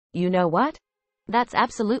You know what? That's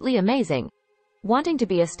absolutely amazing. Wanting to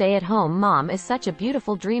be a stay-at-home mom is such a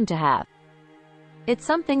beautiful dream to have. It's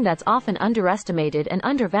something that's often underestimated and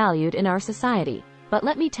undervalued in our society. But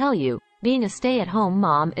let me tell you, being a stay-at-home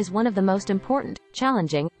mom is one of the most important,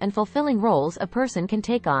 challenging, and fulfilling roles a person can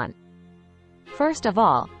take on. First of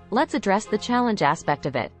all, let's address the challenge aspect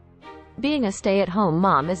of it. Being a stay-at-home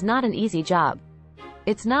mom is not an easy job.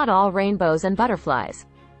 It's not all rainbows and butterflies.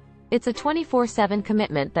 It's a 24/7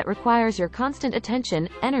 commitment that requires your constant attention,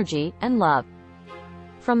 energy, and love.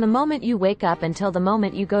 From the moment you wake up until the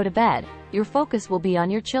moment you go to bed, your focus will be on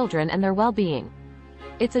your children and their well-being.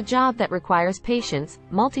 It's a job that requires patience,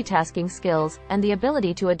 multitasking skills, and the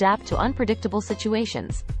ability to adapt to unpredictable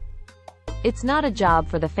situations. It's not a job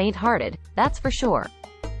for the faint-hearted, that's for sure.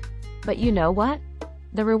 But you know what?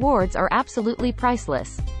 The rewards are absolutely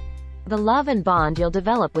priceless. The love and bond you'll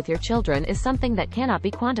develop with your children is something that cannot be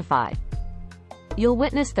quantified. You'll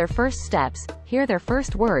witness their first steps, hear their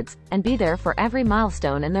first words, and be there for every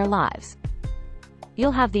milestone in their lives.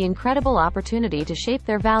 You'll have the incredible opportunity to shape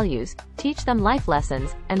their values, teach them life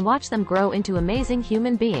lessons, and watch them grow into amazing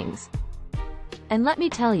human beings. And let me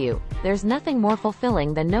tell you, there's nothing more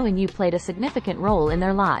fulfilling than knowing you played a significant role in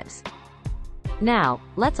their lives. Now,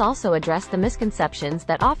 let's also address the misconceptions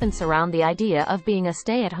that often surround the idea of being a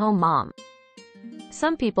stay-at-home mom.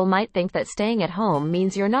 Some people might think that staying at home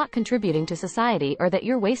means you're not contributing to society or that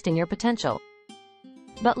you're wasting your potential.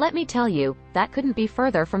 But let me tell you, that couldn't be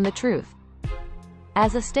further from the truth.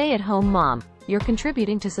 As a stay-at-home mom, you're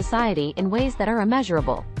contributing to society in ways that are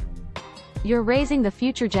immeasurable. You're raising the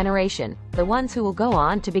future generation, the ones who will go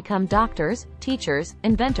on to become doctors, teachers,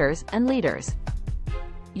 inventors, and leaders.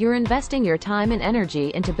 You're investing your time and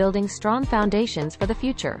energy into building strong foundations for the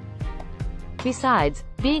future. Besides,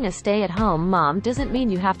 being a stay-at-home mom doesn't mean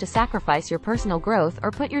you have to sacrifice your personal growth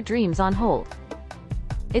or put your dreams on hold.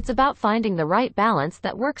 It's about finding the right balance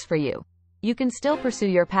that works for you. You can still pursue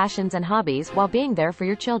your passions and hobbies while being there for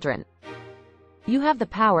your children. You have the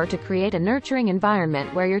power to create a nurturing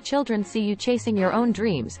environment where your children see you chasing your own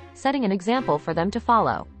dreams, setting an example for them to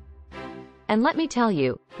follow. And let me tell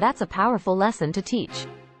you, that's a powerful lesson to teach.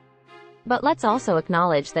 But let's also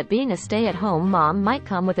acknowledge that being a stay-at-home mom might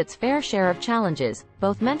come with its fair share of challenges,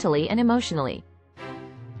 both mentally and emotionally.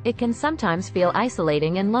 It can sometimes feel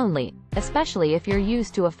isolating and lonely, especially if you're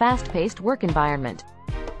used to a fast-paced work environment.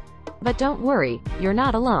 But don't worry, you're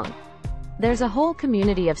not alone. There's a whole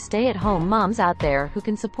community of stay-at-home moms out there who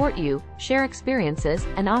can support you, share experiences,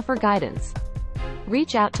 and offer guidance.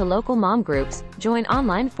 Reach out to local mom groups, join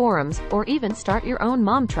online forums, or even start your own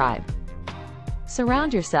mom tribe.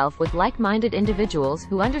 Surround yourself with like-minded individuals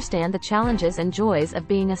who understand the challenges and joys of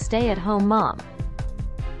being a stay-at-home mom.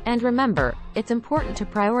 And remember, it's important to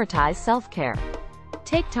prioritize self-care.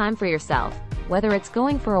 Take time for yourself, whether it's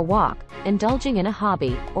going for a walk, indulging in a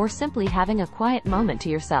hobby, or simply having a quiet moment to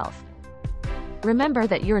yourself. Remember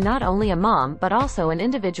that you're not only a mom but also an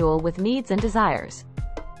individual with needs and desires.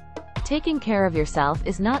 Taking care of yourself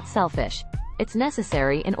is not selfish. It's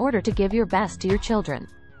necessary in order to give your best to your children.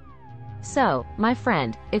 So, my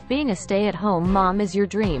friend, if being a stay-at-home mom is your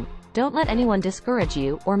dream, don't let anyone discourage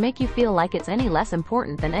you or make you feel like it's any less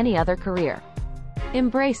important than any other career.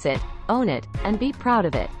 Embrace it, own it, and be proud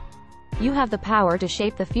of it. You have the power to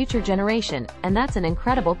shape the future generation, and that's an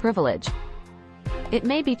incredible privilege. It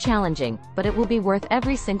may be challenging, but it will be worth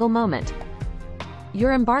every single moment.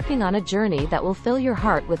 You're embarking on a journey that will fill your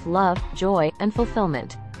heart with love, joy, and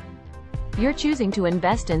fulfillment. You're choosing to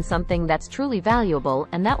invest in something that's truly valuable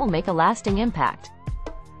and that will make a lasting impact.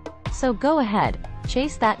 So go ahead,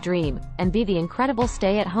 chase that dream, and be the incredible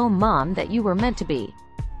stay-at-home mom that you were meant to be.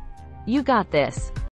 You got this.